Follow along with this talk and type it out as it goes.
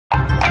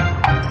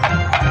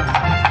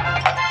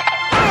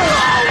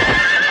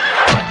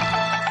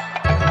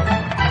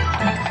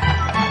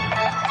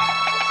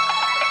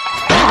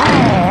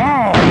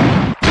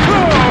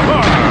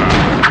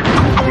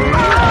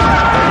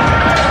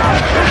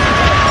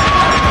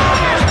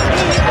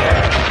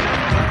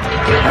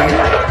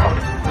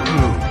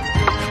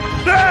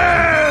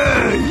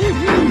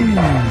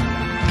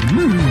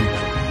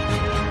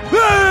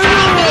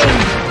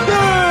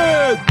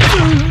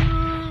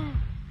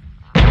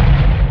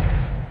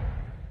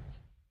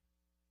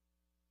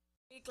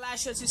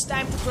Clashers, it's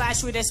time to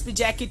clash with SP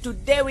Jackie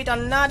today with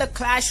another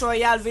Clash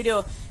Royale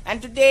video,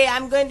 and today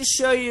I'm going to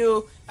show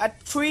you a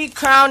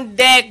 3-crown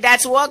deck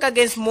that's work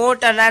against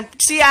Mortar. And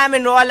see, I'm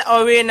in Royal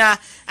Arena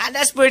and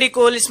that's pretty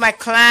cool. It's my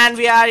clan.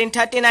 We are in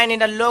 39 in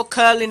the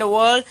local in the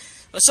world.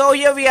 So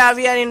here we are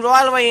in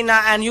Royal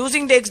Arena, and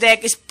using this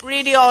deck is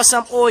pretty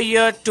awesome over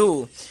here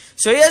too.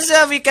 So here's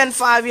we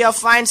have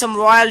find some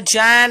Royal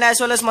Giant as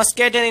well as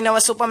Musketeer in our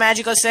super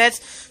magical sets.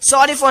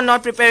 Sorry for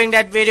not preparing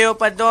that video,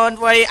 but don't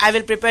worry, I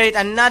will prepare it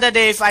another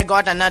day if I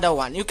got another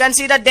one. You can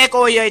see the deck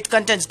over here. It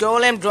contains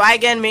Golem,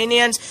 Dragon,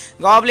 Minions,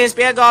 Goblins,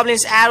 Spear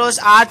Goblins, Arrows,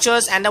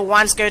 Archers, and the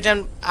one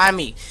Skeleton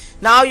army.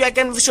 Now I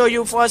can show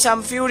you for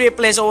some few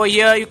replays over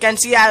here. You can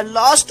see I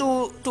lost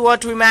two or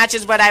three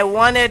matches, but I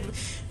won it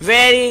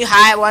very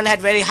high. One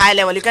had very high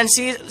level. You can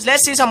see,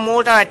 let's see some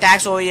Mortar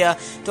attacks over here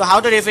to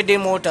how to defeat the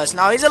Mortars.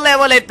 Now he's a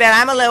level 8 player,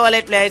 I'm a level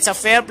 8 player. It's a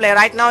fair play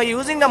right now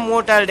using the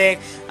Mortar deck,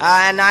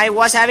 and I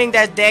was having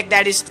that deck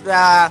that is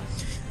the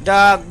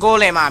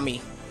Golem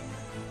army,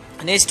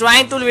 and he's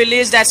trying to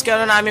release that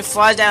Skeleton army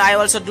first, and I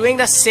also doing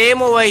the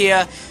same over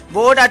here.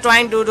 Both are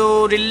trying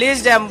to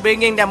release them,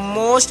 bringing the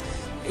most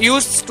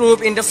used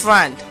troop in the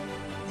front.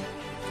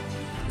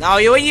 Now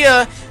over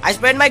here, I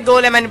spread my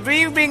Golem and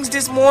he brings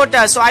this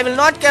Mortar, so I will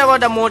not care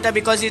about the Mortar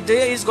because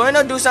he's going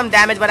to do some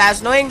damage, but I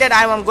was knowing that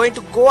I am going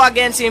to go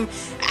against him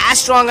as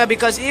stronger,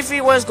 because if he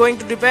was going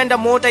to defend the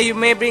Mortar, he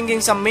may bring in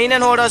some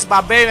Minion Hoarders,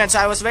 Barbarians. So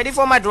I was ready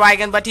for my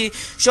Dragon, but he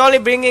surely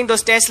bringing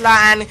those Tesla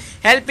and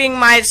helping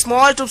my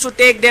small troops to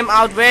take them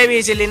out very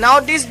easily. Now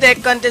this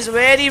deck contains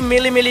very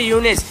melee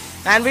units,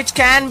 and which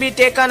can be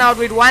taken out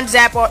with one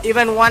zap or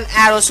even one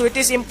arrow, so it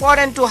is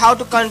important to how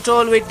to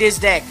control with this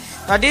deck.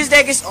 Now this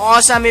deck is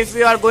awesome if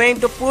you are going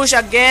to push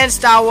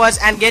against towers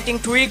and getting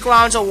 3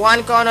 crowns or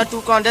 1 crown or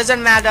 2 crown,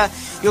 doesn't matter.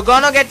 You're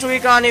gonna get 3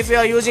 crown if you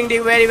are using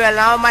it very well.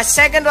 Now my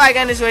second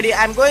Dragon is ready.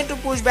 I'm going to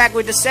push back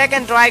with the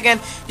second Dragon.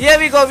 Here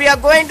we go. We are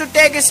going to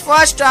take his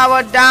first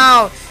tower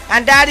down,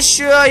 and that is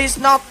sure he's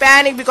not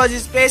panic because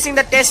he's facing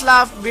the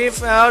Tesla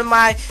with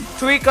my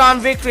 3 crown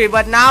victory.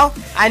 But now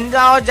I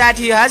know that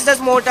he has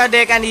this Mortar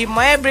deck and he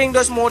may bring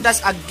those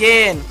Mortars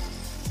again.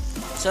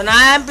 So now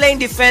I am playing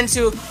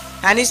defensive,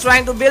 and he's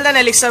trying to build an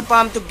elixir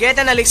pump to get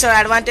an elixir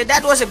advantage.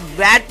 That was a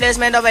bad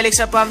placement of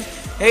elixir pump.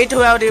 I hate to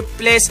have the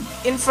place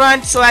in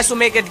front so as to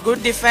make a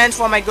good defense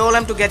for my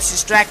Golem to get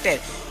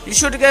distracted. You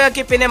should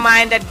keep in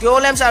mind that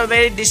Golems are a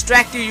very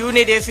distracting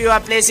unit if you are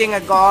placing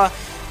a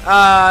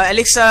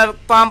elixir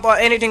pump or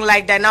anything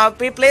like that. Now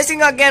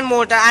placing again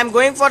Mortar, I'm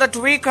going for the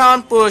 3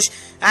 crown push,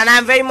 and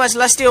I'm very much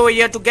lusty over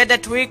here to get the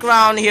 3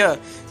 crown here.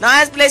 Now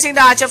I'm placing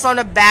the archer from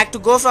the back to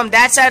go from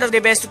that side of the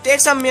base to take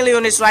some melee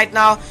units right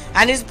now,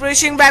 and he's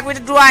pushing back with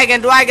the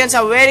Dragon. Dragons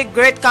are very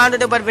great counter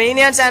to but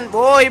Minions, and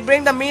oh, he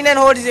bring the Minion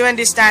Hordes even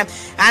this time,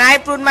 and I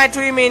put my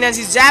 3 Minions.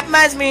 He zapped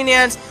my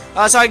Minions.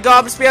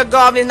 Spear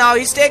Goblin. Now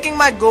he's taking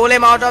my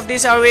Golem out of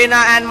this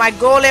arena, and my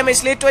Golem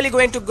is literally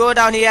going to go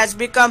down. He has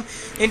become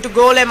into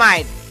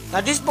Golemite. Now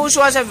this push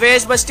was a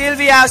waste, but still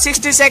we have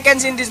 60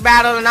 seconds in this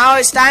battle. Now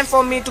it's time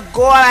for me to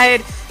go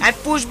ahead and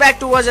push back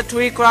towards a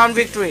 3 crown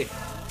victory.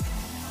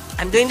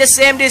 I'm doing the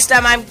same this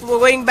time. I'm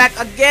going back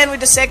again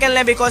with the second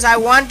lane because I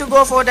want to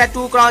go for that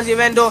 2 crowns,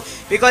 even though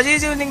because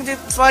he's using the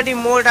 30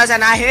 Mortars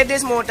and I hate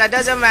this Mortar.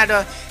 Doesn't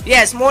matter.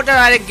 Yes, Mortar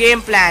are a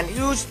game plan.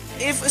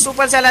 If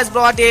Supercell has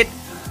brought it,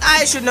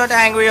 I should not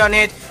angry on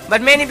it,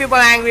 but many people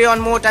are angry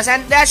on Mortars,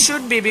 and that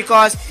should be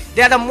because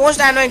they are the most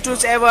annoying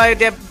troops ever.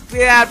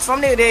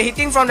 They're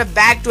hitting from the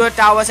back to a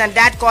towers, and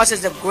that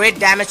causes a great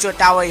damage to a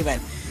tower even.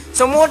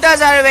 So Mortars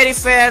are a very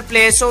fair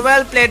play, so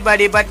well played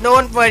buddy, but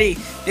don't worry.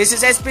 This is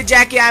SP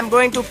Jackie. I'm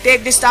going to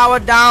take this tower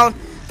down,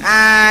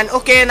 and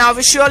okay, now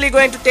we're surely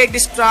going to take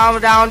this tower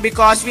down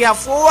because we have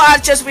 4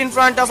 archers in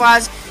front of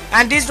us,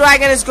 and this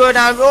Dragon is going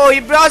down. Oh, he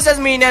brought us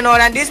Minion,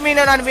 and this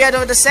Minion, and we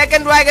have the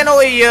second Dragon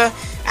over here.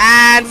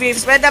 And we've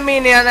spread the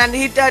Minion, and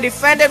he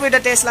defended with the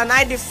Tesla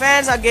Knight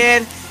defense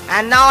again,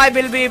 and now I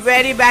will be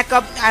very back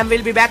up. I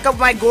will be back up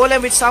my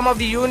Golem with some of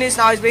the units.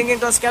 Now he's bringing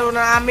the Skeleton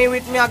army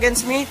with me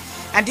against me,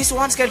 and this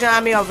one Skeleton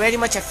army are very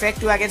much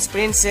effective against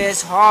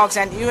Princess, Hawks,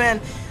 and even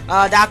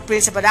Dark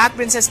Princess, but Dark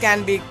Princess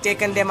can be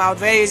taken them out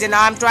very easy.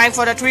 Now I'm trying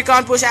for the 3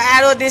 crown push.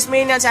 I arrowed this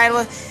Minions.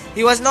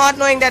 He was not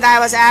knowing that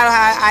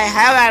I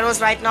have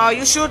arrows right now.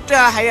 You should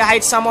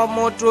hide some of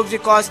more troops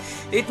because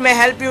it may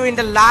help you in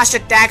the last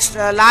attacks,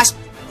 last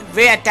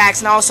way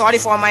attacks. Now sorry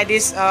for my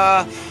this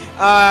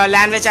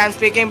language I'm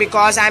speaking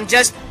because I'm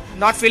just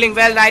not feeling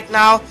well right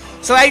now.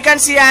 So you can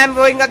see I am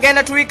going again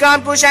a 3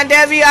 crown push, and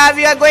there we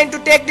are going to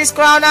take this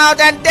crown out,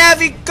 and there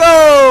we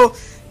go,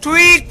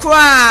 3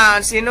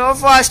 crowns in our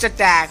first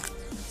attack.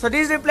 So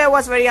this replay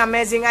was very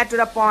amazing and to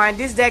the point.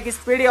 This deck is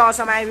pretty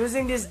awesome. I'm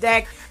using this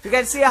deck. You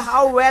can see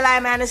how well I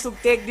managed to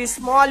take these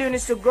small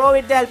units to go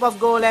with the help of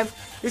Golem.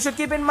 You should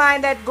keep in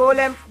mind that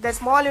the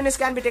small units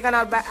can be taken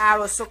out by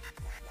arrows. So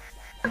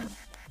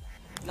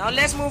now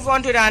let's move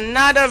on to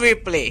another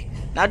replay.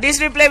 Now this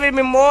replay will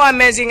be more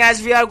amazing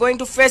as we are going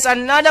to face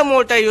another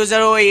Mortar user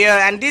over here,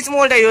 and this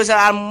Mortar user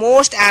are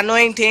most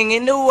annoying thing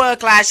in the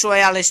Clash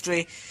Royale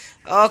history.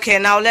 Okay,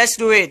 now let's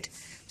do it.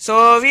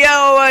 So we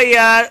are over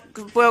here.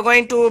 We're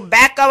going to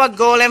back our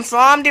golem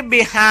from the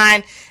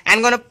behind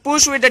and gonna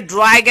push with the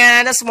dragon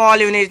and a small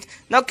unit.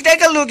 Now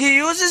take a look, he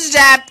uses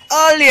zap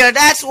earlier,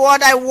 that's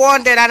what I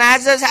wanted, and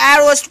has his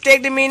arrows to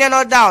take the minion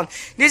or down.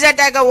 This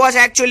attacker was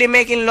actually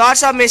making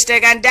lots of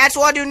mistakes, and that's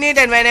what you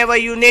needed whenever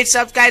you need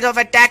some kind of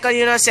attacker in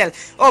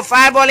yourself. Oh,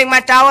 fireballing my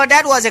tower,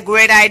 that was a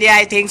great idea,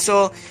 I think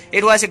so.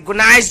 It was a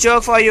nice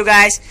joke for you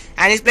guys.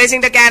 And he's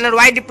placing the cannon,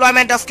 right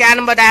deployment of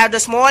cannon, but I have the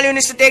small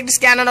units to take this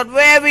cannon out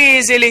very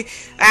easily.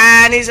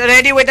 And he's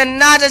ready with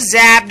another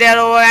zap there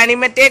over, and he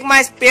may take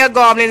my spear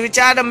goblins, which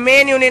are the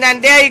main unit,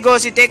 and there he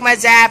goes, he take my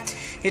zap.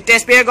 He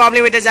takes spear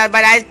goblin with a zap,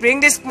 but I bring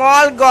the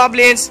small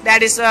goblins,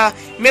 that is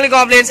mill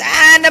goblins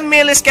and the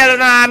mill skeleton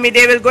army.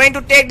 They will going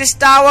to take this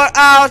tower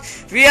out.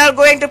 We are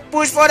going to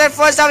push for that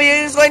first tower. He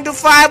is going to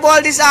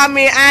fireball this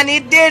army, and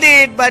he did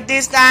it, but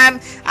this time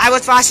I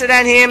was faster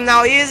than him.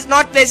 Now he is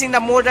not placing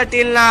the mortar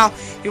till now.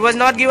 He was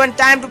not given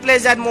time to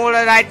place that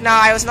mortar right now.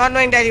 I was not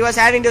knowing that he was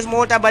having this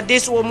mortar, but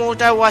this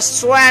mortar was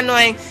so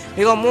annoying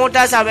because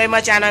mortars are very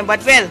much annoying.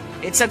 But well,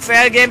 it's a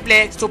fair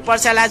gameplay.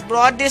 Supercell has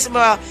brought this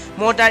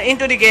mortar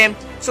into the game.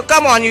 So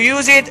come on, you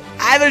use it.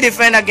 I will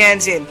defend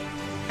against him.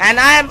 And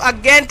I am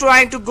again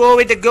trying to go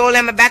with the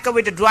golem, back up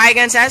with the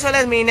dragons as well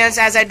as minions,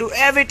 as I do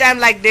every time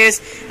like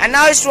this. And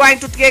now he's trying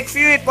to take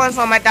few hit points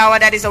from my tower.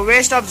 That is a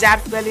waste of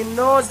zap spell. He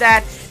knows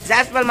that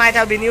zap spell might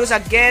have been used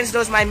against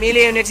those my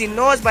melee units. He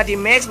knows, but he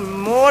makes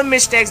more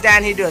mistakes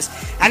than he does.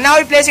 And now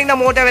he's placing the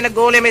mortar when the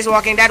golem is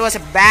walking. That was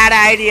a bad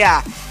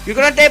idea. You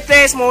cannot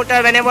place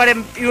mortar whenever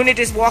a unit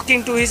is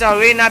walking to his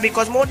arena,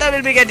 because mortar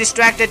will be get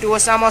distracted to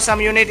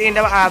some unit in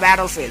the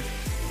battlefield.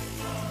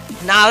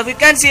 Now we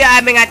can see I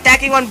am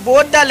attacking on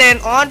both the lane,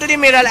 onto the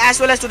middle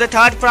as well as to the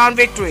third crown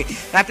victory.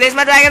 I place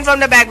my dragon from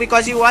the back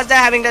because he was there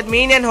having that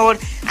minion horde,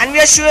 and we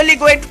are surely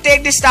going to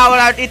take this tower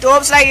out. It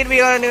hopes like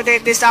we are going to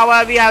take this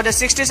tower. We have the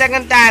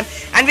 60-second time,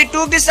 and we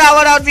took this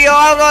tower out. We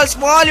are all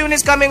small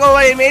units coming over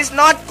him. He's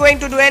not going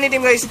to do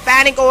anything. He's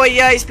panic over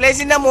here. He's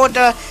placing the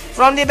mortar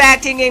from the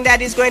back, thinking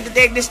that he's going to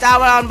take this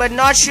tower out, but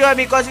not sure,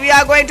 because we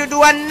are going to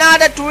do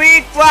another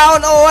 3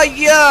 crown over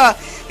here.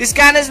 This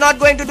cannon is not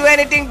going to do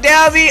anything.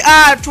 There we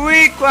are,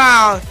 3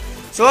 crown.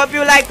 So hope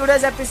you like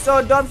today's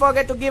episode. Don't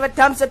forget to give a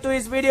thumbs up to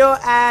this video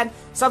and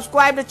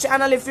subscribe to the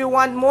channel if you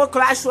want more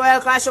Clash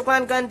Royale, Clash of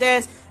Clans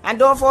contents. And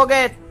don't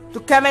forget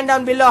to comment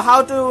down below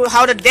how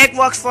the deck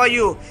works for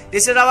you.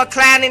 This is our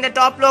clan in the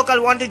top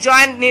local. Want to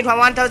join? Need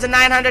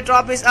 1,900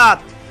 trophies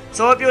up.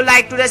 So hope you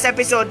like today's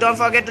episode. Don't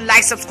forget to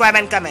like, subscribe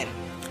and comment.